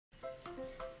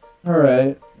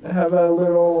Alright, how about a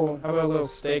little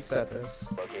stakes at this?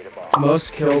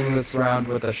 Most kills in this round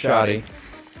with a shotty.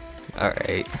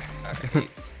 Alright.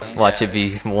 Watch it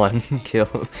be 1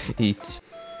 kill each.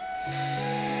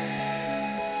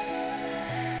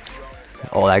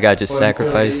 Oh, that guy just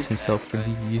sacrificed himself for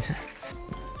me.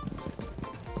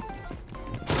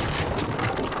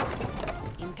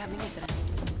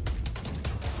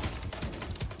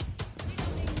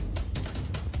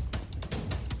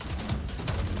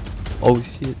 Oh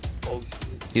shit.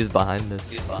 He's behind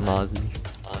us. Ozzy.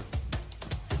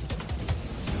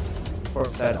 Of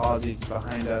course, that Aussie's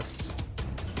behind us.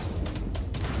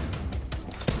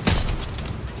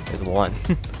 There's one.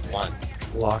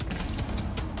 Lock.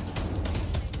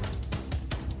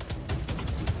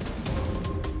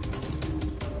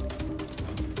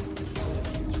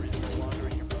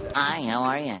 Hi, how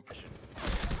are you?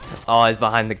 Oh, he's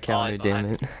behind the counter, damn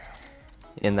it.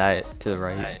 In that, to the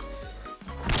right.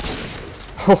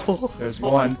 There's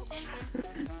one.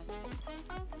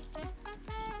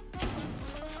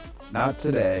 Not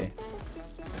today.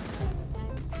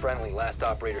 Friendly, last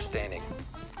operator standing.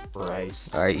 Bryce.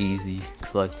 Alright, easy.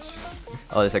 Clutch.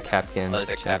 Oh, there's a Capcan in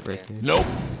the chat right here. Nope.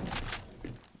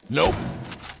 Nope.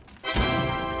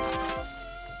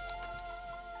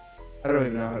 I don't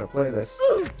even know how to play this.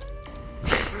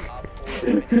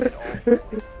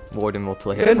 Warden will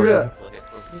play it for you.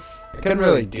 I couldn't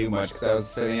really do much because I was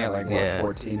sitting at like, what,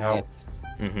 14 health?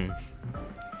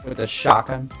 With a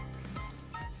shotgun.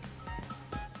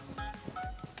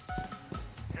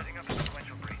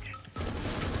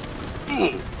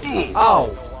 Oh!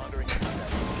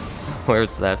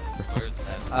 Where's that?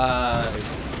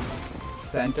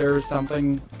 Center or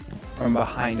something from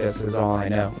behind us is all I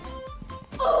know.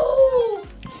 Oh!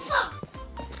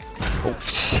 Oh,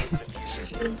 shit.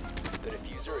 The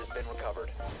diffuser has been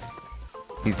recovered.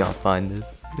 He's gonna find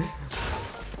this.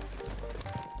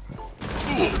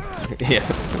 Yeah.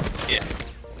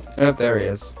 Oh, there he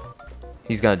is.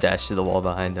 He's gonna dash to the wall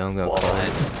behind him. I'm gonna call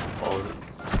it.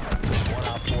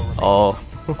 Oh.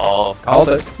 Called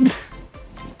it.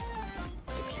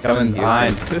 Coming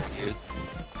behind.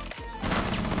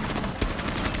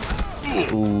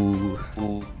 Ooh.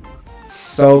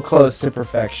 So close to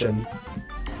perfection.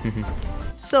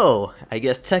 So, I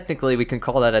guess technically we can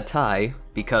call that a tie,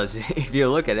 because if you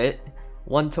look at it,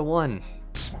 1-1.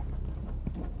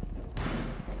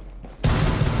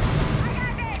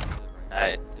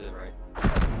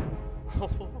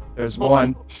 There's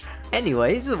one.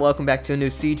 Anyways, welcome back to a new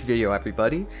Siege video,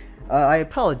 everybody. I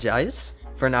apologize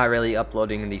for not really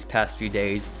uploading in these past few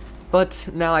days, but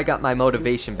now I got my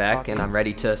motivation back and I'm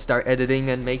ready to start editing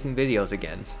and making videos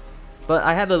again. But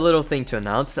I have a little thing to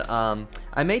announce.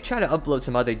 I may try to upload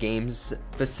some other games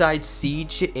besides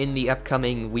Siege in the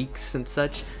upcoming weeks and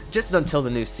such, just until the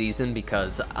new season,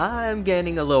 because I'm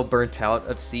getting a little burnt out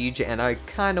of Siege and I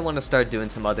kind of want to start doing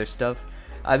some other stuff.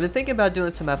 I've been thinking about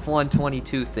doing some F1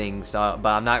 22 things, but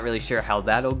I'm not really sure how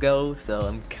that'll go, so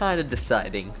I'm kind of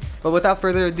deciding. But without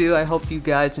further ado, I hope you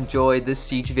guys enjoyed this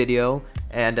Siege video,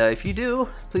 and if you do,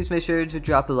 please make sure to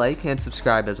drop a like and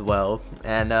subscribe as well,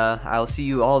 and I'll see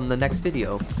you all in the next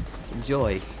video.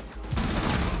 Enjoy.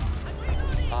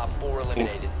 Op 4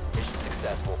 eliminated. Mission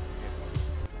successful.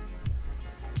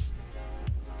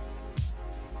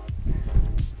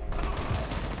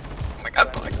 Oh my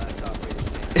god, boy.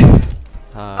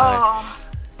 Oh.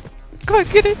 Go and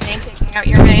get it. Main taking out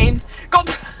your main. Go.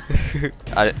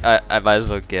 I might as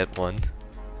well get one.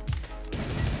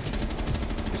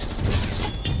 This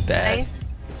is bad. Nice.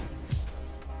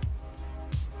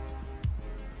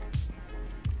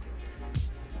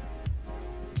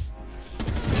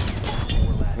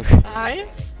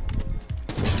 Nice.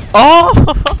 Oh!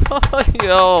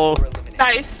 Yo!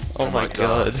 Nice. Oh my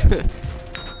god.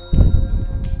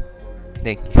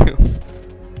 Thank you.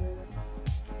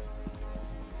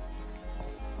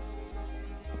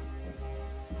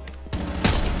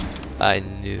 I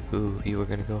knew you were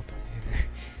gonna go up there.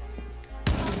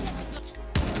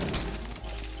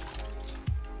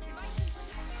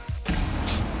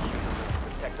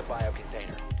 Protect the bio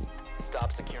container.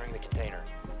 Stop securing the container.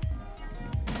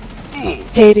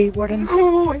 Katie, Warden.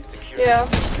 Secure. Yeah.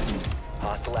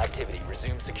 Hostile activity.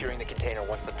 Resume securing the container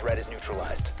once the threat is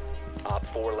neutralized. Op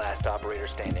 4 last operator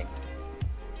standing.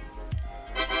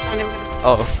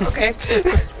 Oh. Okay. Nice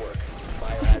work.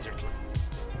 Biohazard.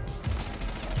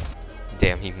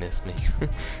 Damn, he missed me.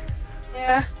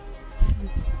 Yeah.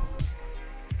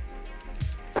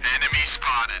 Enemy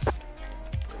spotted.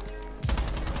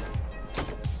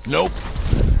 Nope.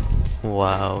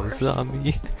 Wow,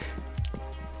 zombie.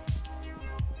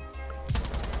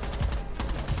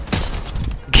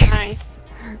 Nice.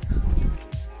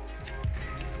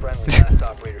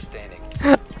 operator standing.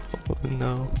 Oh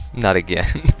no. Not again.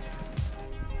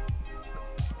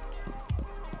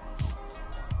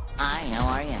 Hi, how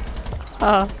are you?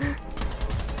 Ah.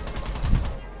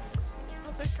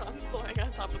 The gun's lying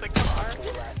on top of the car.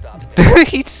 Four last op standing.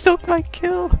 He took my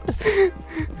kill.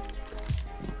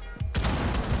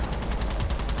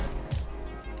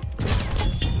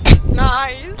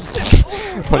 Nice.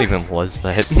 What even was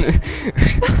that?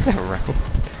 That round.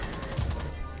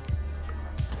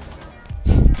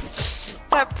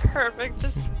 That perfect,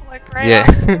 just like right Yeah.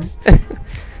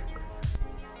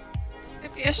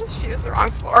 If you just fused the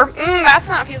wrong floor. That's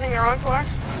not fusing the wrong floor.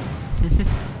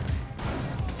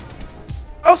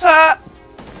 What's up?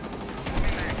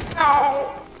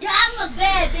 No. Yeah, I'm a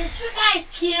bad bitch. You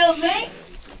can't kill me.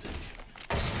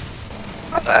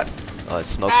 What the? Oh, it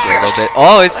smoked a little bit.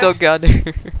 Oh, it's so good.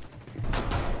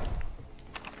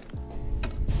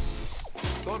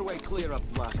 Doorway clear up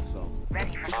blast zone.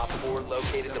 Op 4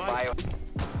 located the bio.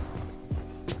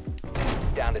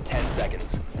 Down to 10 seconds.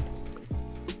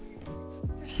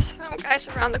 There's some guys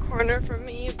around the corner from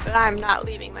me, but I'm not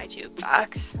leaving my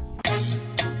jukebox.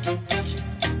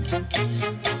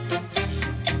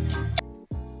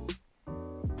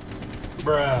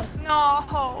 Bruh.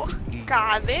 No.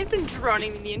 God, they've been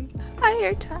droning me the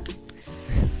entire time.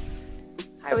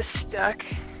 I was stuck.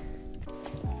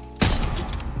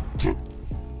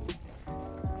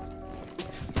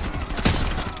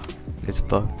 It's a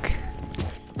bug.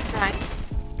 Nice.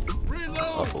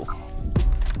 Oh.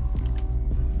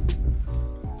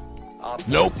 Op 4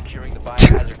 Nope. securing the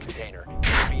biohazard container.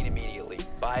 Intervene immediately.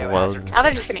 Biohazard Well, now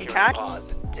they're just getting container cocky.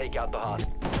 paused. Take out the hostage.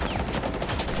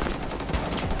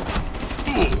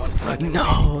 No,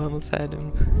 I almost had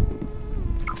him.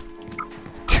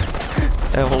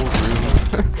 That whole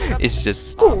room is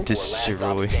just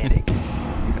destroyed.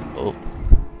 Oh.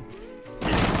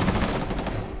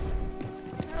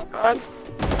 God.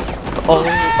 Oh,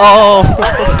 oh,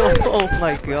 oh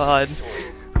my god.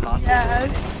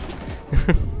 Yes.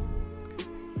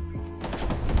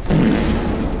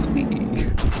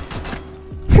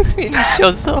 He just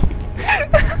shows up.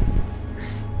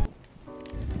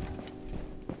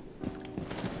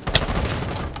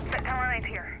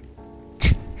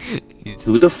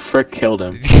 Who the frick killed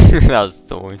him? That was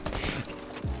Thorn.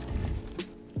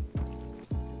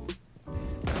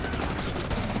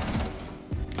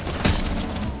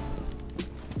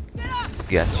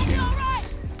 Got you.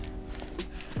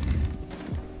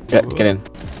 Get in.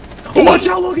 Oh, watch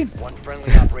out, Logan! One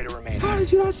friendly operator remaining. How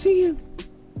did you not see him?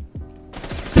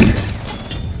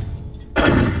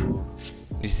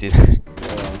 You see that?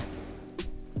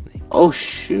 Oh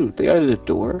shoot, they got the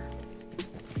door.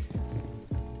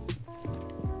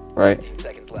 Right. 15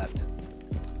 seconds left.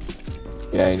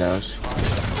 Yeah, he knows.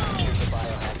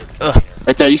 Ugh.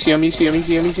 Right there, you see him, you see him, you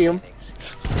see him, you see him.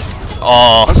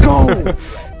 Oh. Let's go!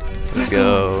 Let's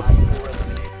go.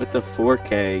 With the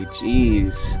 4K,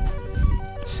 jeez.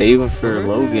 Save him for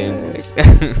Logan.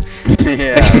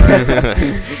 Yeah,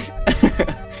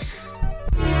 right.